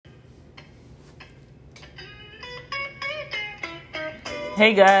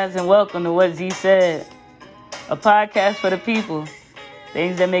Hey guys, and welcome to What Z Said, a podcast for the people.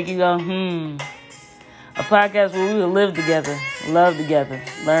 Things that make you go, A podcast where we will live together, love together,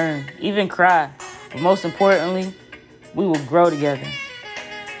 learn, even cry. But most importantly, we will grow together.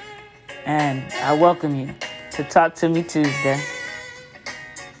 And I welcome you to Talk to Me Tuesday.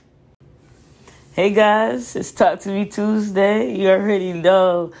 Hey guys, it's Talk to Me Tuesday. You already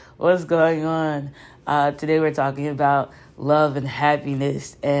know what's going on. Today we're talking about love and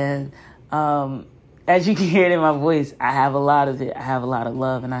happiness. And as you can hear it in my voice, I have a lot of it. I have a lot of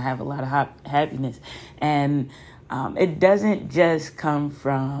love and I have a lot of happiness. And it doesn't just come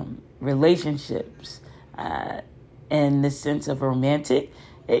from relationships in the sense of romantic.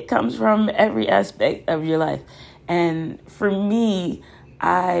 It comes from every aspect of your life. And for me,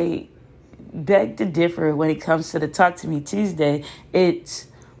 I beg to differ when it comes to the Talk to Me Tuesday. It's,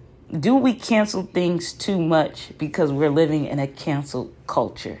 do we cancel things too much because we're living in a cancel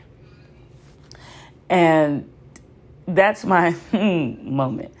culture? And that's my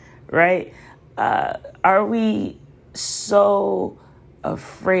moment, right? Are we so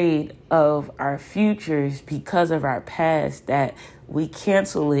afraid of our futures because of our past that we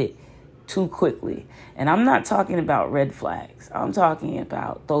cancel it too quickly? And I'm not talking about red flags. I'm talking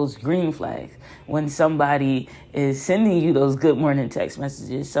about those green flags. When somebody is sending you those good morning text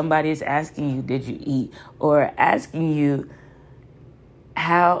messages, somebody is asking you, did you eat? Or asking you,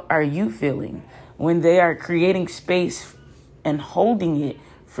 how are you feeling? When they are creating space and holding it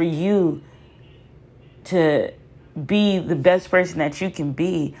for you to be the best person that you can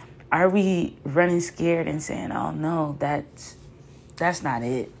be, are we running scared and saying, oh no, that's not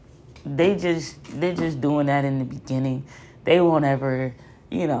it? They're just doing that in the beginning. They won't ever,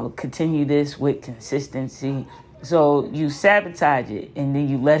 continue this with consistency. So you sabotage it and then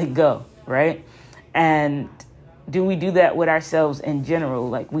you let it go, right? And do we do that with ourselves in general?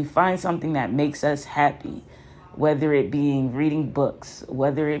 Like, we find something that makes us happy, whether it being reading books,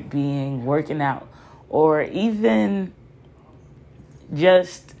 whether it being working out, or even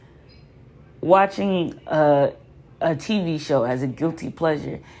just watching a TV show as a guilty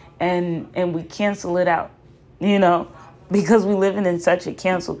pleasure. And we cancel it out, because we live in such a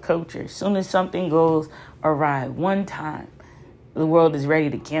cancel culture. As soon as something goes awry one time, the world is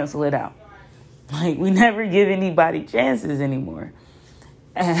ready to cancel it out. Like, we never give anybody chances anymore.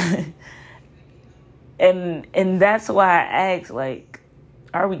 And that's why I ask, like,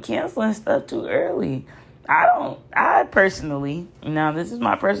 are we canceling stuff too early? I personally, now this is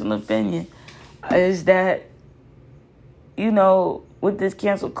my personal opinion, is that, with this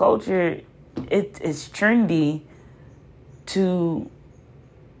cancel culture, it's trendy to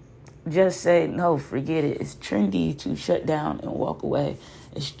just say, no, forget it. It's trendy to shut down and walk away.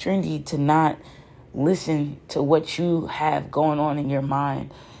 It's trendy to not listen to what you have going on in your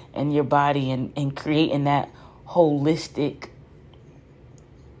mind and your body and creating that holistic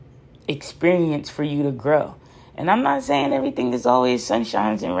experience for you to grow. And I'm not saying everything is always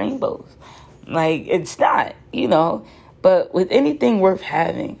sunshines and rainbows. Like, it's not, But with anything worth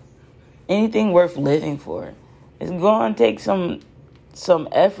having, anything worth living for, it's going to take some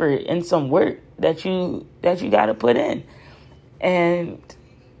effort and some work that you got to put in. And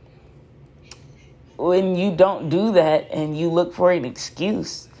when you don't do that and you look for an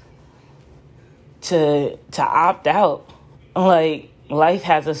excuse to opt out, like, life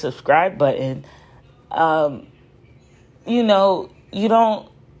has a subscribe button, you don't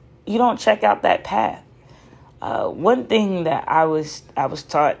check out that path. One thing that I was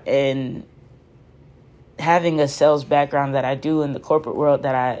taught in having a sales background that I do in the corporate world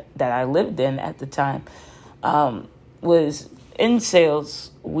that I lived in at the time, was in sales,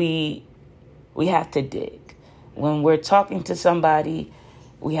 we have to dig. When we're talking to somebody,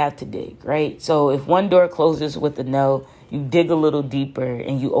 we have to dig, right? So if one door closes with a no, you dig a little deeper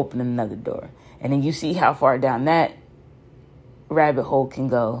and you open another door. And then you see how far down that rabbit hole can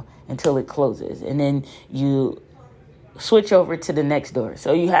go until it closes. And then you switch over to the next door.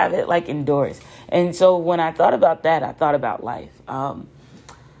 So you have it like in doors. And so when I thought about that, I thought about life.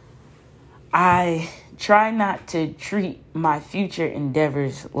 I try not to treat my future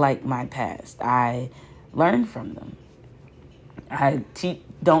endeavors like my past. I learn from them. I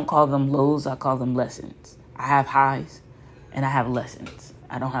don't call them lows, I call them lessons. I have highs and I have lessons.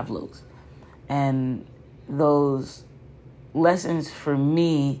 I don't have lows. And those lessons for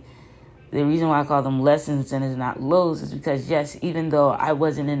me, the reason why I call them lessons and it's not lows is because, yes, even though I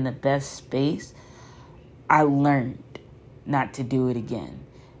wasn't in the best space, I learned not to do it again.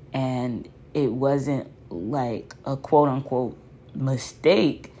 And it wasn't like a quote unquote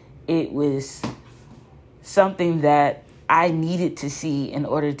mistake. It was something that I needed to see in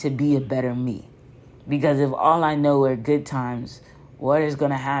order to be a better me. Because if all I know are good times, what is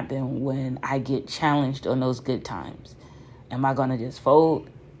going to happen when I get challenged on those good times? Am I going to just fold?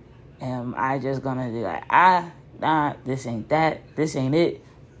 Am I just going to be like, nah, this ain't that, this ain't it,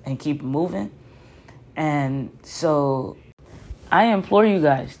 and keep moving? And so I implore you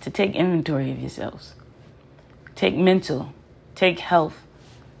guys to take inventory of yourselves. Take mental, take health,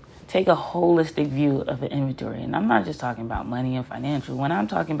 take a holistic view of an inventory. And I'm not just talking about money and financial. When I'm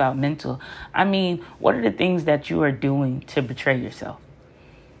talking about mental, I mean, what are the things that you are doing to betray yourself?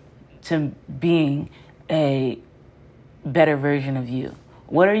 To being a better version of you?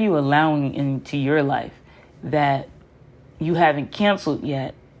 What are you allowing into your life that you haven't canceled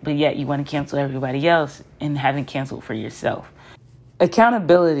yet, but yet you want to cancel everybody else and haven't canceled for yourself?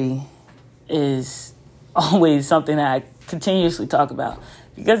 Accountability is always something that I continuously talk about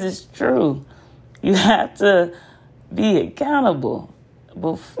because it's true. You have to be accountable.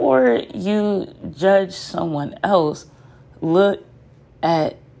 Before you judge someone else, look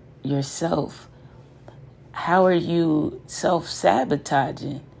at yourself. How are you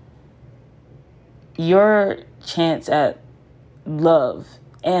self-sabotaging your chance at love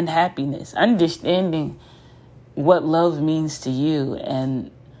and happiness? Understanding what love means to you and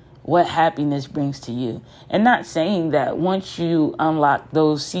what happiness brings to you. And not saying that once you unlock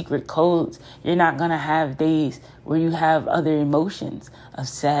those secret codes, you're not going to have days where you have other emotions of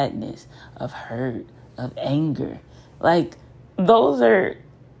sadness, of hurt, of anger. Like, those are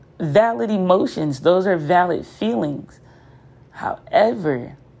valid emotions. Those are valid feelings.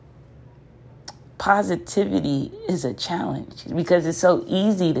 However, positivity is a challenge because it's so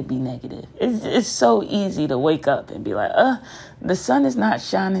easy to be negative. It's so easy to wake up and be like, the sun is not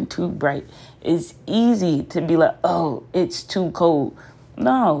shining too bright. It's easy to be like, oh, it's too cold.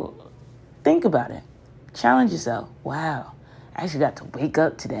 No, think about it. Challenge yourself. Wow, I actually got to wake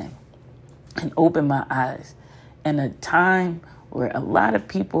up today and open my eyes in a time where a lot of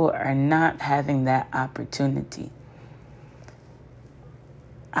people are not having that opportunity.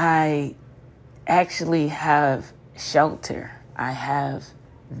 I actually have shelter. I have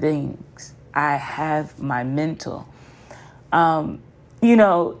things. I have my mental.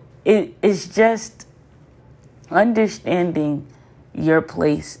 It's just understanding your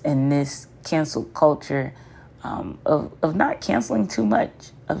place in this cancel culture, of not canceling too much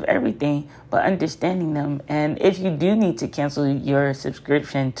of everything, but understanding them. And if you do need to cancel your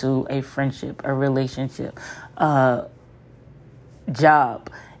subscription to a friendship, a relationship, job,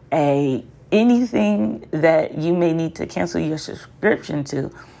 anything that you may need to cancel your subscription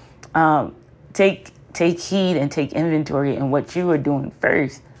to, take heed and take inventory in what you are doing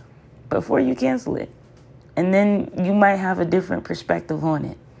first before you cancel it. And then you might have a different perspective on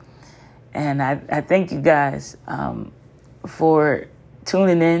it. And I thank you guys for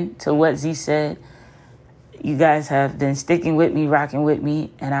tuning in to what Z said. You guys have been sticking with me, rocking with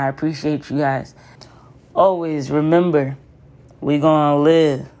me, and I appreciate you guys. Always remember, we're going to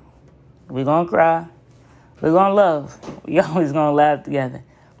live. We're going to cry. We're going to love. We always going to laugh together.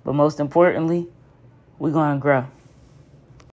 But most importantly, we're going to grow.